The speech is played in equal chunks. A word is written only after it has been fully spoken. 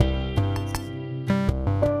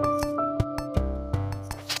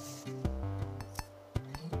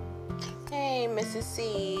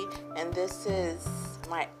C, and this is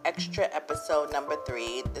my extra episode number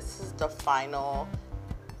 3. This is the final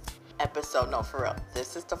episode. No, for real.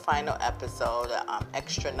 This is the final episode,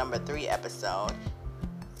 extra number 3 episode.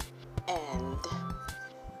 And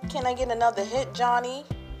can I get another hit, Johnny?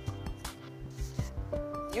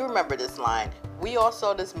 You remember this line. We all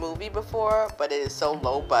saw this movie before, but it is so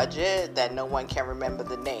low budget that no one can remember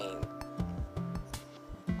the name.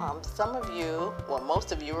 Some of you, well,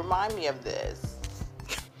 most of you remind me of this.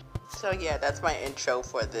 So yeah, that's my intro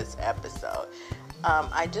for this episode.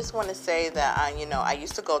 I just want to say that I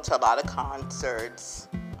used to go to a lot of concerts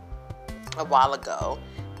a while ago.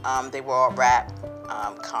 They were all rap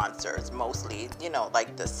concerts mostly,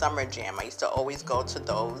 like the Summer Jam. I used to always go to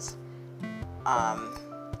those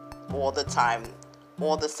all the time,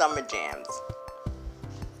 all the Summer Jams.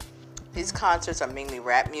 These concerts are mainly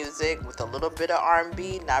rap music with a little bit of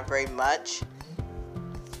R&B, not very much.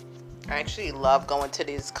 I actually love going to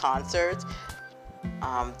these concerts.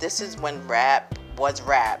 This is when rap was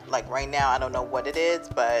rap. Like right now, I don't know what it is,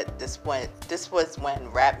 but this was when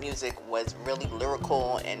rap music was really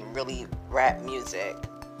lyrical and really rap music.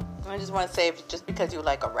 I just want to say, just because you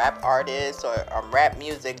like a rap artist or rap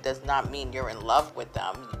music does not mean you're in love with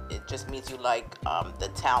them. It just means you like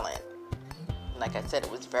the talent. Like I said,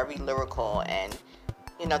 it was very lyrical, and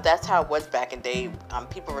that's how it was back in the day.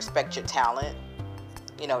 People respect your talent.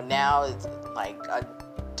 Now it's like a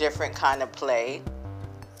different kind of play.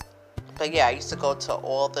 But yeah, I used to go to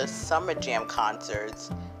all the Summer Jam concerts,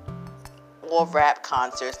 all rap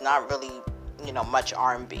concerts, not really, much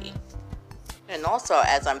R&B. And also,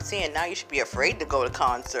 as I'm seeing now, you should be afraid to go to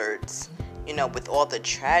concerts, with all the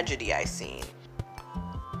tragedy I've seen.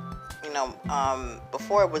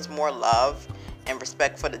 Before it was more love and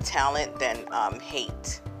respect for the talent than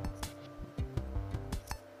hate.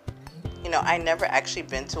 I never actually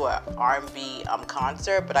been to a R&B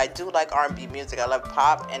concert, but I do like R&B music. I love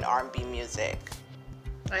pop and R&B music.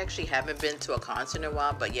 I actually haven't been to a concert in a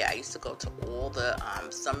while, but yeah, I used to go to all the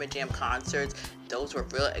Summer Jam concerts. Those were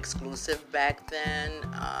real exclusive back then.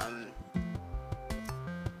 I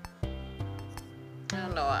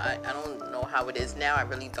don't know. I don't know how it is now. I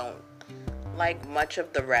really don't like much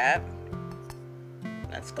of the rap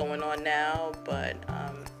that's going on now, but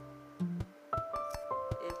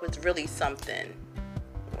it was really something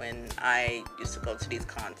when I used to go to these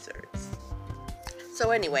concerts. So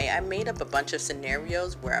anyway, I made up a bunch of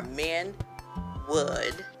scenarios where a man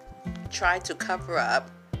would try to cover up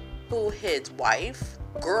who his wife,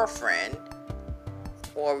 girlfriend,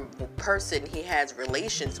 or person he has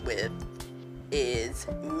relations with is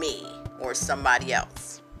me or somebody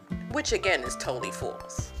else, which again is totally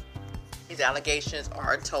false. These allegations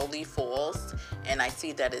are totally false, and I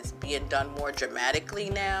see that it's being done more dramatically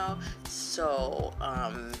now, so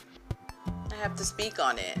I have to speak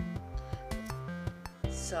on it.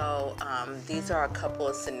 So these are a couple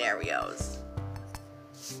of scenarios.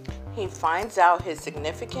 He finds out his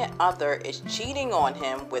significant other is cheating on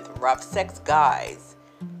him with rough sex guys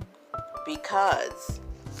because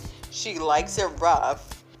she likes it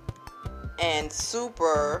rough and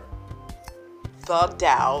super thugged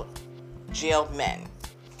out jailed men.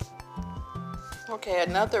 Okay,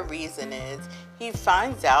 another reason is he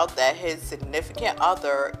finds out that his significant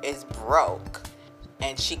other is broke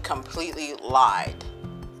and she completely lied.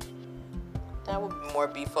 That would more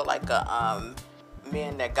be for like a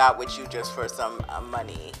man that got with you just for some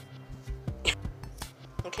money.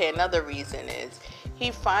 Okay, another reason is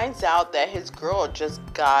he finds out that his girl just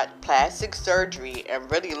got plastic surgery and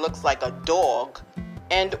really looks like a dog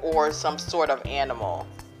and or some sort of animal.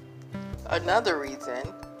 Another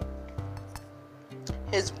reason,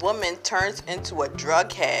 his woman turns into a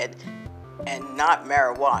drug head and not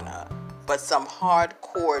marijuana, but some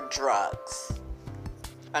hardcore drugs.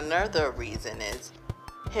 Another reason is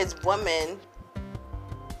his woman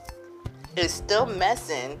is still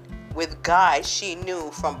messing with guys she knew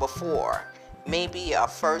from before, maybe a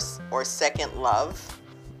first or second love.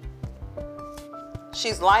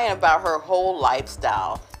 She's lying about her whole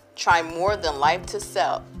lifestyle, trying more than life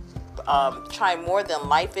itself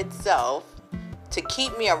to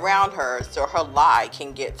keep me around her so her lie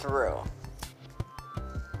can get through.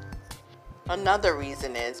 Another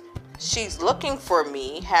reason is she's looking for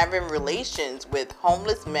me having relations with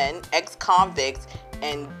homeless men, ex-convicts,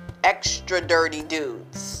 and extra dirty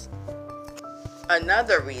dudes.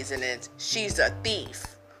 Another reason is she's a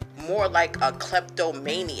thief, more like a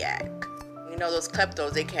kleptomaniac. Those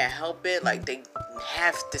kleptos, they can't help it, like they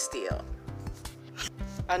have to steal.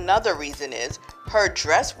 Another reason is her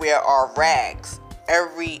dress wear are rags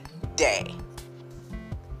every day.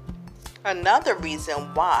 Another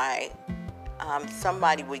reason why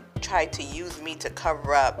somebody would try to use me to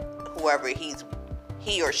cover up whoever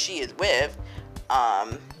he or she is with,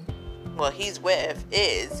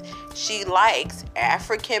 is she likes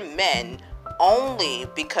African men only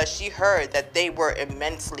because she heard that they were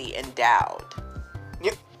immensely endowed.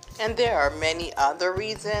 Yep. And there are many other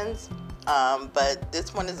reasons, but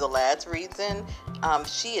this one is the last reason.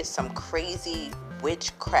 She is some crazy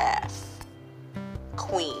witchcraft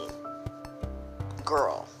queen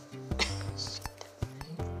girl.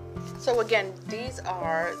 So again, these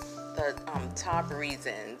are the top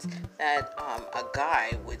reasons that a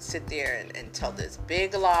guy would sit there and tell this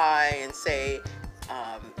big lie and say,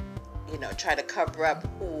 try to cover up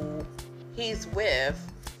who he's with,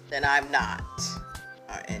 then I'm not.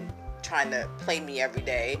 And trying to play me every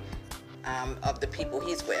day of the people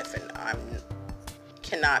he's with, and I'm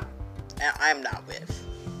not with.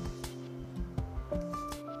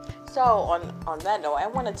 So on that note, I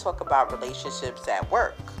want to talk about relationships at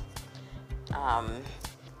work.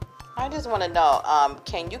 I just want to know,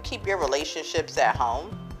 can you keep your relationships at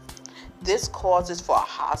home? This causes for a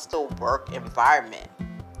hostile work environment.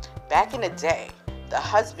 Back in the day, the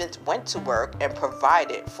husbands went to work and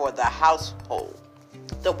provided for the household.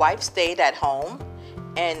 The wife stayed at home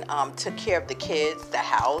and took care of the kids, the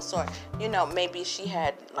house, or maybe she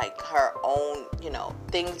had like her own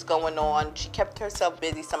things going on. She kept herself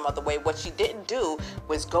busy some other way. What she didn't do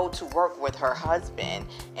was go to work with her husband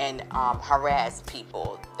and harass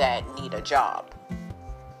people that need a job.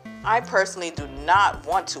 I personally do not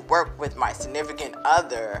want to work with my significant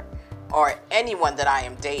other or anyone that I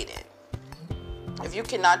am dating. If you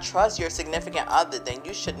cannot trust your significant other, then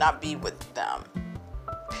you should not be with them.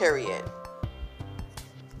 Period.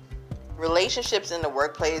 Relationships in the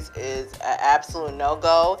workplace is an absolute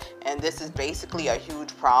no-go, and this is basically a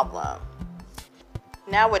huge problem.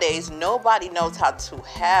 Nowadays, nobody knows how to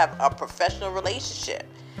have a professional relationship.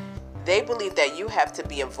 They believe that you have to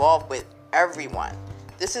be involved with everyone.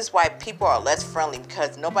 This is why people are less friendly,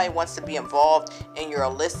 because nobody wants to be involved in your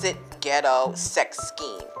illicit ghetto sex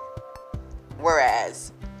scheme.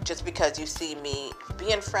 Whereas, just because you see me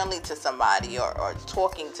being friendly to somebody or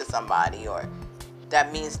talking to somebody, or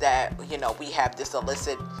that means that, we have this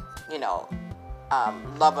illicit,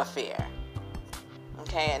 love affair.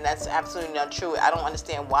 Okay, and that's absolutely not true. I don't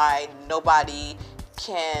understand why nobody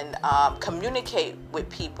can communicate with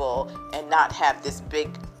people and not have this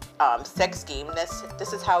big sex scheme.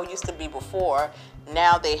 This is how it used to be before.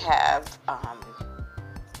 Now they have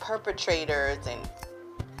perpetrators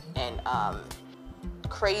and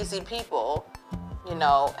crazy people,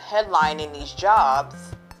 headlining these jobs.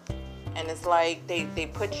 And it's like they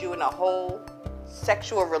put you in a whole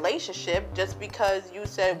sexual relationship just because you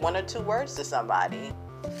said one or two words to somebody.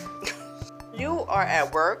 You are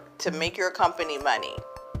at work to make your company money.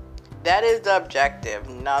 That is the objective,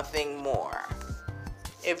 nothing more.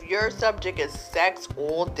 If your subject is sex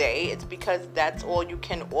all day, it's because that's all you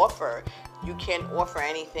can offer. You can't offer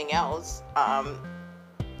anything else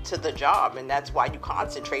to the job, and that's why you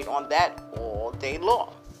concentrate on that all day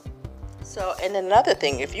long. So, and another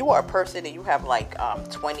thing, if you are a person and you have like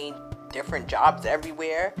 20 different jobs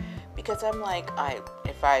everywhere, because I'm like,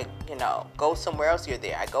 if I go somewhere else, you're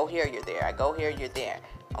there. I go here, you're there. I go here, you're there.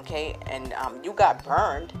 Okay, and you got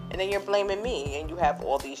burned, and then you're blaming me, and you have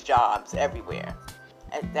all these jobs everywhere.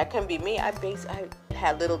 And that can be me. I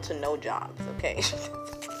had little to no jobs. Okay.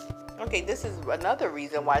 Okay, this is another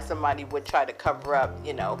reason why somebody would try to cover up,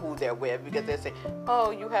 who they're with, because they say,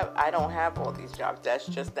 oh, I don't have all these jobs. That's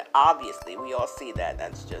just, obviously, we all see that.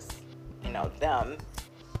 That's just, them,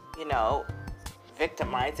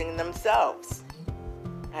 victimizing themselves.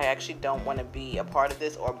 I actually don't want to be a part of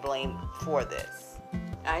this or blamed for this.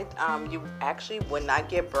 You actually would not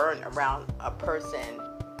get burned around a person,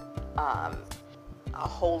 a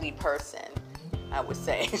holy person, I would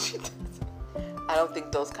say. I don't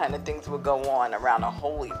think those kind of things would go on around a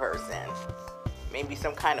holy person. Maybe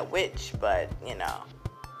some kind of witch, but and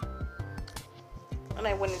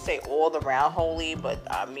I wouldn't say all around holy, but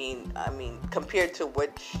I mean compared to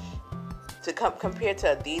compared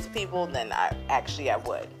to these people, then I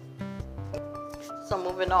would. So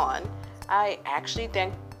moving on, I actually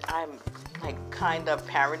think I'm like kind of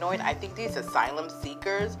paranoid. I think these asylum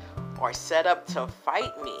seekers are set up to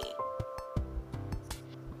fight me.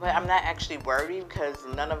 But I'm not actually worried because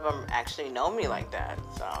none of them actually know me like that.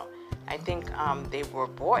 So I think they were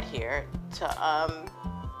brought here to,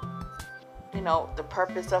 the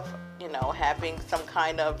purpose of, having some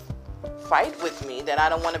kind of fight with me that I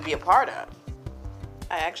don't want to be a part of.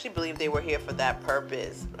 I actually believe they were here for that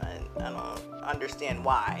purpose, but I don't understand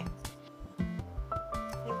why.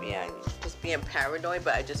 maybe I'm just being paranoid,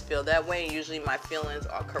 but I just feel that way. Usually my feelings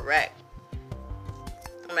are correct.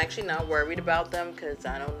 I'm actually not worried about them because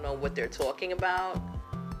I don't know what they're talking about.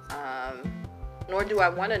 Nor do I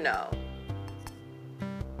want to know.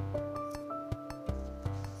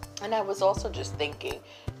 And I was also just thinking,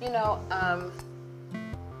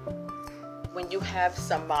 when you have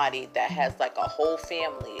somebody that has like a whole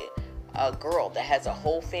family, a girl that has a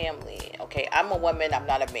whole family, okay, I'm a woman, I'm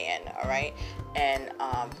not a man, all right, and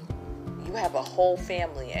you have a whole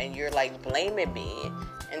family and you're like blaming me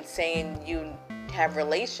and saying you have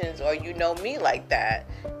relations or you know me like that,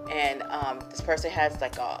 and this person has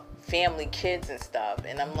like a family, kids and stuff,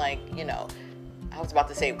 and I'm like, I was about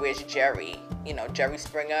to say, where's Jerry? Jerry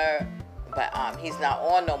Springer, but he's not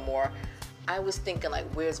on no more. I was thinking like,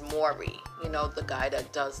 where's Maury? The guy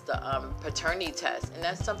that does the paternity test, and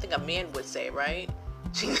that's something a man would say, right?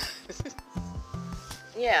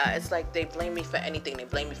 Yeah, it's like they blame me for anything. They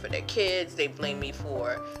blame me for their kids. They blame me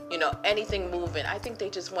for, anything moving. I think they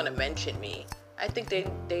just want to mention me. I think they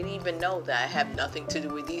even know that I have nothing to do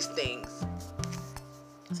with these things.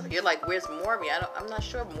 So you're like, where's Maury? I'm not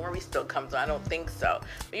sure if Maury still comes on. I don't think so.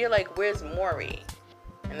 But you're like, where's Maury?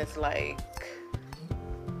 And it's like,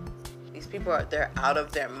 these people they're out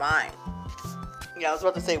of their mind. I was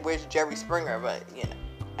about to say, where's Jerry Springer? But,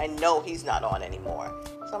 I know he's not on anymore.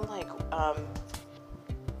 So I'm like,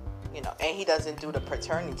 and he doesn't do the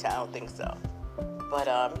paternity test. I don't think so. But,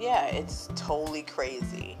 yeah, it's totally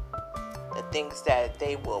crazy. The things that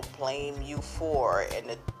they will blame you for and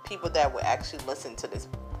the people that will actually listen to this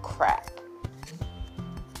crap.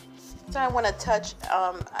 So I want to touch,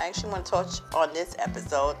 I actually want to touch on this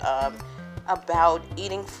episode about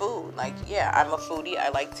eating food. Like, yeah, I'm a foodie. I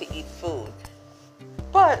like to eat food.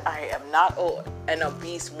 But I am not an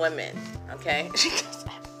obese woman, okay?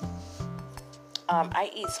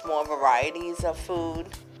 I eat small varieties of food.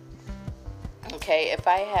 Okay, if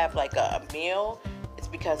I have like a meal, it's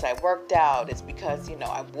because I worked out. It's because,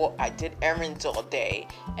 I did errands all day.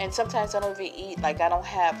 And sometimes I don't even eat, like I don't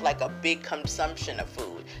have like a big consumption of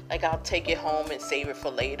food. Like I'll take it home and save it for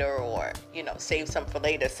later, or, save some for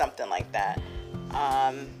later, something like that.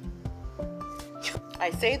 I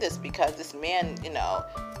say this because this man,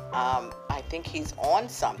 I think he's on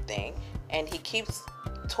something, and he keeps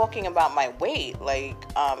talking about my weight. Like,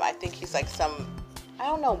 I think he's like I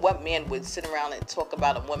don't know what man would sit around and talk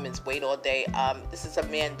about a woman's weight all day. This is a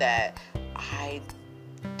man that I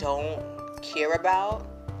don't care about,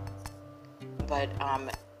 but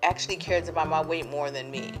actually cares about my weight more than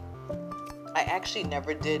me. I actually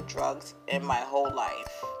never did drugs in my whole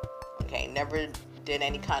life. Okay, never did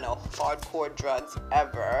any kind of hardcore drugs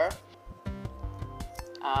ever.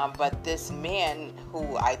 But this man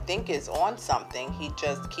who I think is on something, he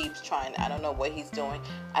just keeps trying, I don't know what he's doing.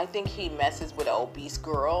 I think he messes with an obese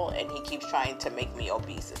girl and he keeps trying to make me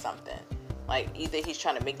obese or something. Like either he's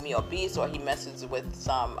trying to make me obese or he messes with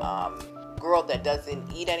some girl that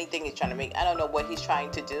doesn't eat anything. He's trying to make, I don't know what he's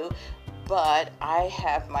trying to do, but I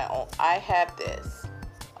have this.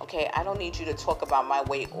 Okay, I don't need you to talk about my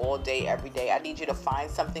weight all day, every day. I need you to find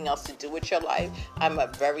something else to do with your life. I'm a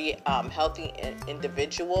very healthy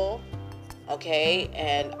individual, okay?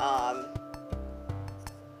 And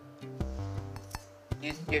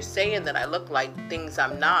you're saying that I look like things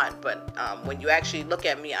I'm not, but when you actually look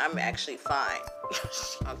at me, I'm actually fine,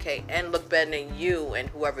 okay? And look better than you and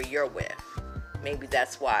whoever you're with. Maybe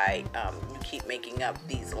that's why you keep making up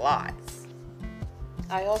these lies.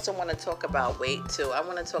 I also want to talk about weight too. I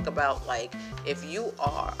want to talk about, like, if you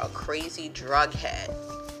are a crazy drug head,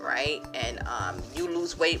 right? And you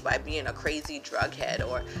lose weight by being a crazy drug head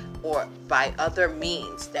or by other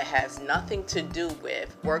means that has nothing to do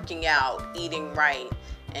with working out, eating right,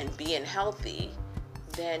 and being healthy,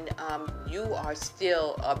 then you are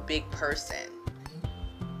still a big person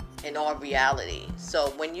in all reality. So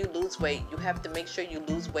when you lose weight, you have to make sure you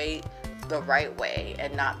lose weight the right way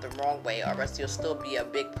and not the wrong way, or else you'll still be a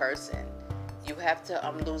big person. You have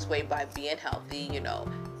to lose weight by being healthy,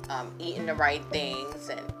 eating the right things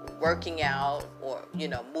and working out, or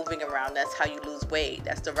moving around. That's how you lose weight.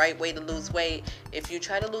 That's the right way to lose weight. If you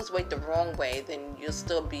try to lose weight the wrong way, then you'll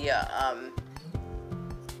still be a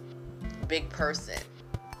big person.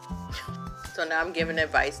 So now I'm giving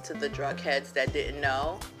advice to the drug heads that didn't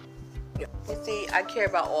know. You see, I care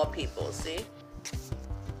about all people, see?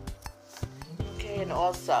 And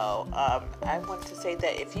also, I want to say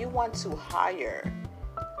that if you want to hire,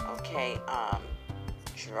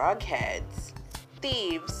 drug heads,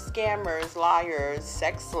 thieves, scammers, liars,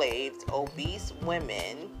 sex slaves, obese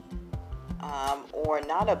women, or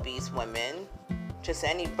not obese women, just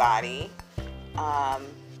anybody,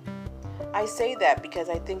 I say that because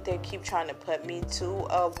I think they keep trying to put me to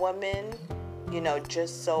a woman,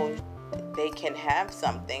 just so they can have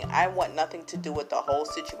something. I want nothing to do with the whole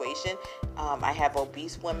situation. I have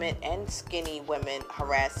obese women and skinny women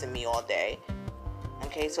harassing me all day.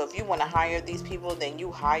 Okay, so if you want to hire these people, then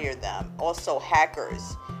you hire them. Also,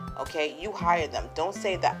 hackers. Okay, you hire them. Don't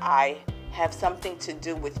say that I have something to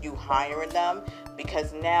do with you hiring them,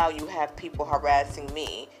 because now you have people harassing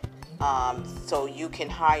me, so you can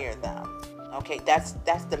hire them. Okay, that's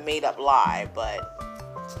the made up lie. But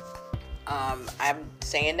I'm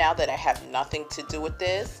saying now that I have nothing to do with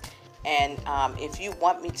this. And if you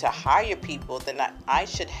want me to hire people, then I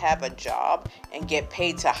should have a job and get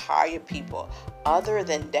paid to hire people. Other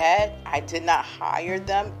than that, I did not hire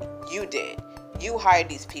them. You did. You hired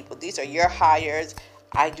these people. These are your hires.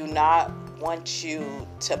 I do not want you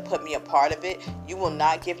to put me a part of it. You will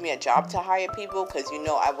not give me a job to hire people, because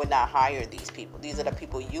I would not hire these people. These are the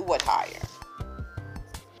people you would hire.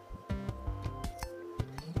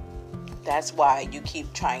 That's why you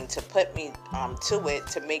keep trying to put me to it,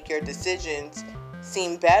 to make your decisions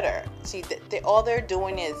seem better. See, all they're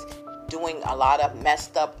doing is doing a lot of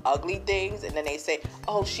messed up, ugly things, and then they say,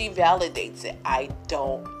 oh, she validates it. I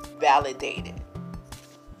don't validate it.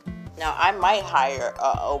 Now, I might hire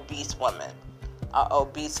an obese woman,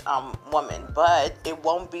 but it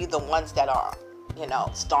won't be the ones that are,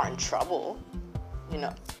 starting trouble,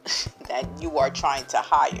 that you are trying to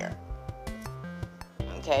hire.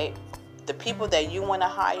 Okay? The people that you want to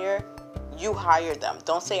hire, you hire them.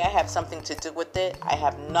 Don't say I have something to do with it. I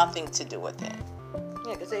have nothing to do with it.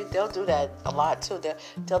 Yeah, because they'll do that a lot too.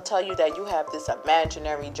 They'll tell you that you have this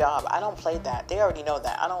imaginary job. I don't play that. They already know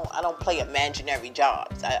that. I don't play imaginary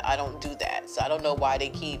jobs. I don't do that. So I don't know why they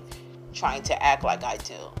keep trying to act like I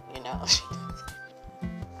do,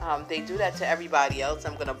 They do that to everybody else.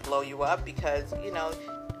 I'm going to blow you up because,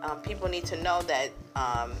 people need to know that,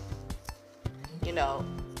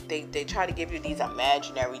 they try to give you these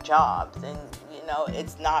imaginary jobs, and,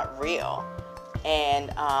 it's not real.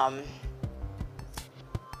 And,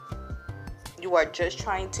 you are just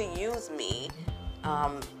trying to use me,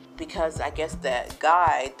 because I guess the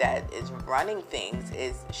guy that is running things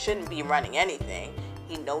shouldn't be running anything.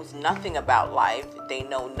 He knows nothing about life. They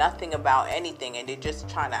know nothing about anything, and they're just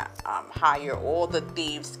trying to hire all the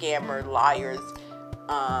thieves, scammers, liars,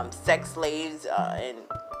 sex slaves, and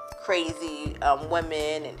crazy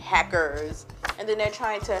women and hackers. And then they're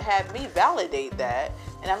trying to have me validate that.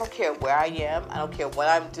 And I don't care where I am. I don't care what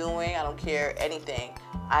I'm doing. I don't care anything.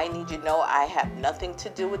 I need you to know I have nothing to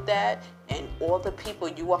do with that, and all the people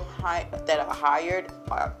you are that are hired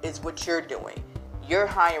is what you're doing. You're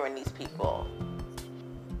hiring these people.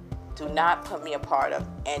 Do not put me a part of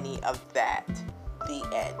any of that. The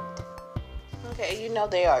end. Okay,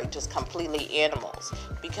 they are just completely animals,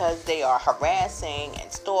 because they are harassing and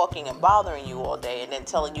stalking and bothering you all day, and then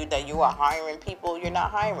telling you that you are hiring people you're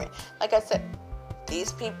not hiring. Like I said,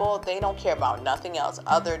 these people, they don't care about nothing else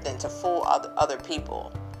other than to fool other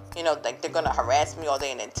people. Like they're going to harass me all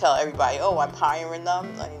day and then tell everybody, oh, I'm hiring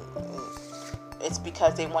them. Like, it's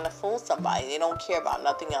because they want to fool somebody. They don't care about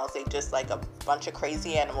nothing else. They just like a bunch of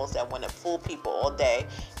crazy animals that want to fool people all day.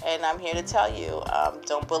 And I'm here to tell you,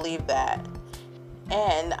 don't believe that.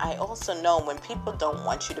 And I also know when people don't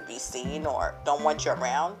want you to be seen or don't want you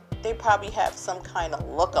around, they probably have some kind of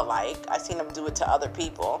look-alike. I've seen them do it to other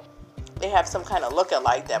people. They have some kind of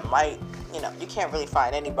look-alike that might, you can't really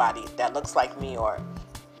find anybody that looks like me or,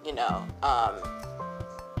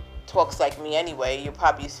 talks like me anyway. You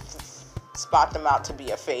probably spot them out to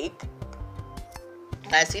be a fake.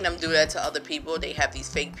 I've seen them do that to other people. They have these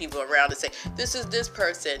fake people around and say, this is this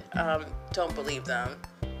person. Don't believe them.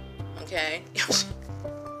 Okay?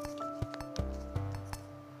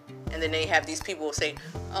 And then they have these people say,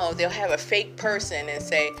 oh, they'll have a fake person and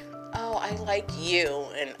say, oh, I like you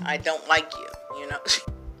and I don't like you,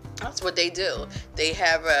 That's what they do. They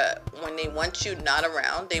have when they want you not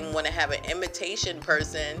around, they want to have an imitation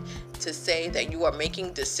person to say that you are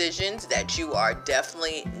making decisions that you are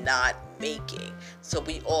definitely not making. So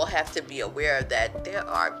we all have to be aware that there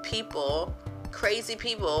are people, crazy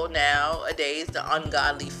people nowadays, the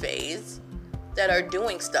ungodly phase, that are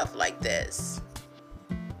doing stuff like this.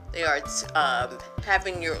 They are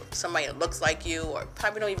having somebody that looks like you, or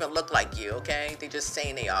probably don't even look like you, okay? They're just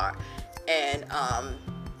saying they are. And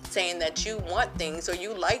saying that you want things or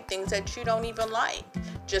you like things that you don't even like,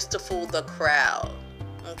 just to fool the crowd,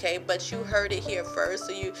 okay? But you heard it here first.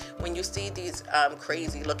 So when you see these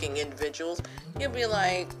crazy looking individuals, you'll be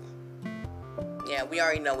like, yeah, we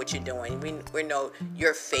already know what you're doing. We know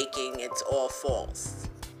you're faking. It's all false.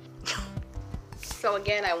 So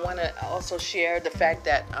again, I want to also share the fact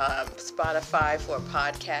that Spotify for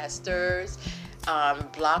podcasters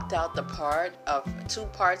blocked out the two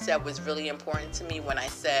parts that was really important to me when I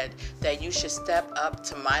said that you should step up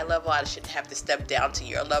to my level. I shouldn't have to step down to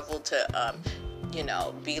your level to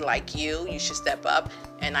be like you. You should step up.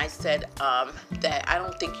 And I said that I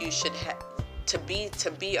don't think you should have to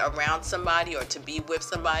be around somebody or to be with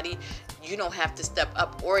somebody. You don't have to step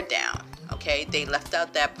up or down. Okay, they left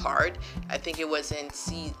out that part. I think it was in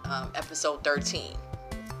episode 13.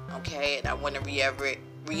 Okay, and I want to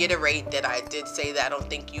reiterate that I did say that I don't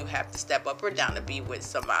think you have to step up or down to be with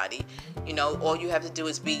somebody. All you have to do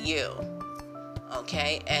is be you.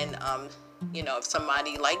 Okay, and if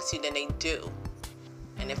somebody likes you, then they do.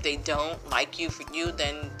 And if they don't like you for you,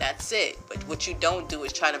 then that's it. But what you don't do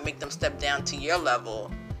is try to make them step down to your level,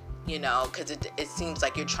 because it seems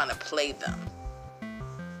like you're trying to play them.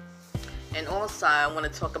 And also, I want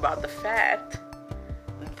to talk about the fact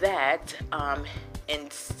that in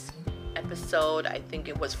episode, I think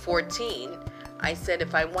it was 14, I said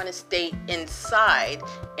if I want to stay inside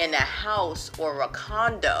in a house or a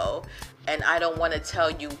condo, and I don't want to tell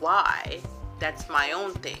you why, that's my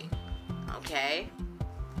own thing. Okay?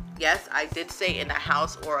 Yes, I did say in a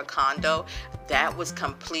house or a condo. That was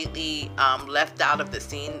completely left out of the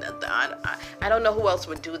scene. I don't know who else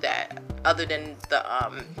would do that other than the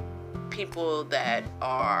people that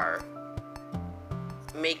are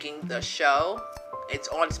making the show. It's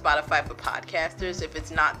on Spotify for podcasters. If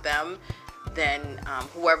it's not them, then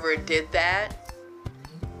whoever did that.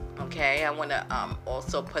 Okay, I want to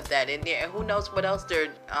also put that in there. And who knows what else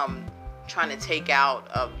they're trying to take out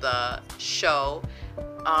of the show.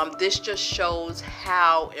 This just shows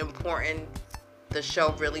how important the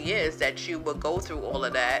show really is, that you will go through all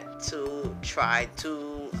of that to try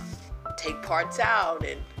to take parts out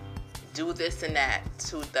and do this and that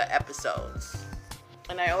to the episodes.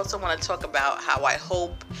 And I also want to talk about how I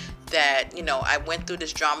hope that, I went through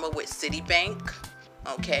this drama with Citibank,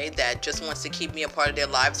 okay, that just wants to keep me a part of their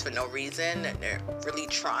lives for no reason, and they're really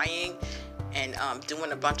trying and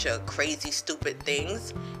doing a bunch of crazy, stupid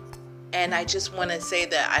things. And I just want to say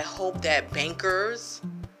that I hope that bankers,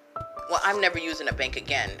 I'm never using a bank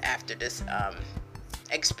again after this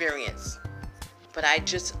experience. But I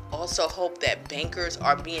just also hope that bankers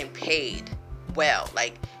are being paid well.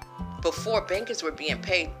 Like, before bankers were being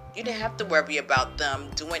paid, you didn't have to worry about them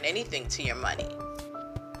doing anything to your money.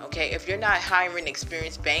 Okay, if you're not hiring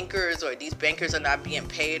experienced bankers, or these bankers are not being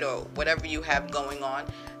paid, or whatever you have going on,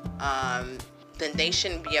 then they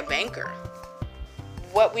shouldn't be a banker.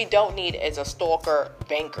 What we don't need is a stalker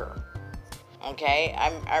banker. Okay,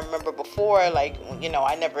 I remember before,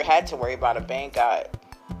 I never had to worry about a bank.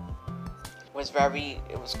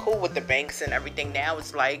 It was cool with the banks and everything. Now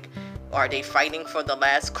it's like, are they fighting for the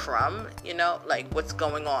last crumb? What's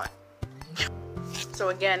going on? So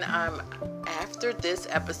again, after this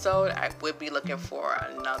episode, I would be looking for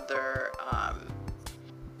another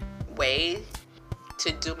way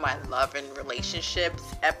to do my love and relationships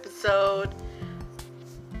episode.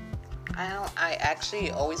 I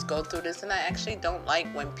actually always go through this, and I actually don't like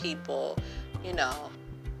when people,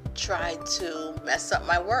 try to mess up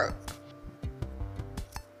my work.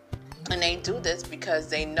 And they do this because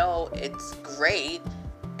they know it's great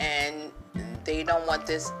and they don't want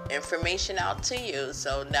this information out to you.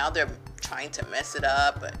 So now they're trying to mess it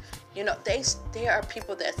up. They are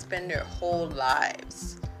people that spend their whole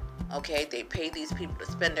lives. Okay, they pay these people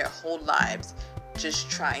to spend their whole lives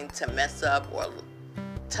just trying to mess up or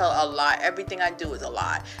tell a lie. Everything I do is a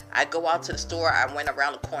lie. I go out to the store, I went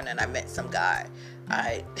around the corner and I met some guy.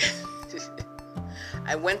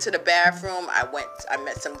 I went to the bathroom, I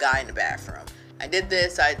met some guy in the bathroom. I did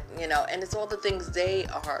this, and it's all the things they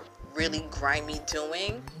are really grimy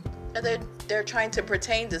doing. And they're trying to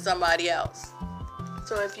pertain to somebody else.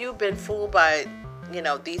 So if you've been fooled by,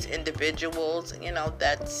 these individuals,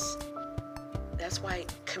 that's why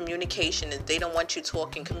communication is, they don't want you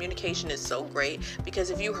talking. Communication is so great, because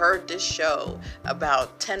if you heard this show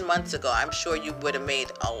about 10 months ago, I'm sure you would have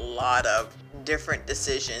made a lot of different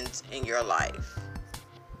decisions in your life.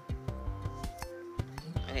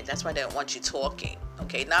 Okay, that's why they don't want you talking.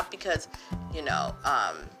 Okay, not because, they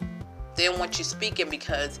don't want you speaking,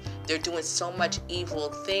 because they're doing so much evil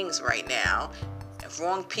things right now.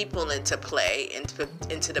 Wrong people into play,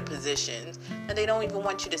 into the positions, and they don't even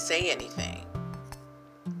want you to say anything.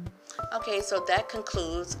 Okay, so that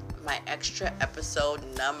concludes my extra episode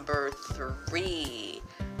number 3.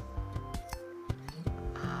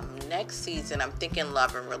 Next season, I'm thinking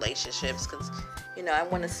love and relationships, because, I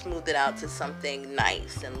want to smooth it out to something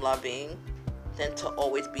nice and loving than to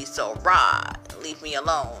always be so raw. Leave me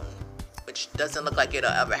alone which doesn't look like it'll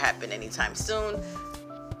ever happen anytime soon.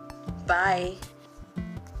 Bye.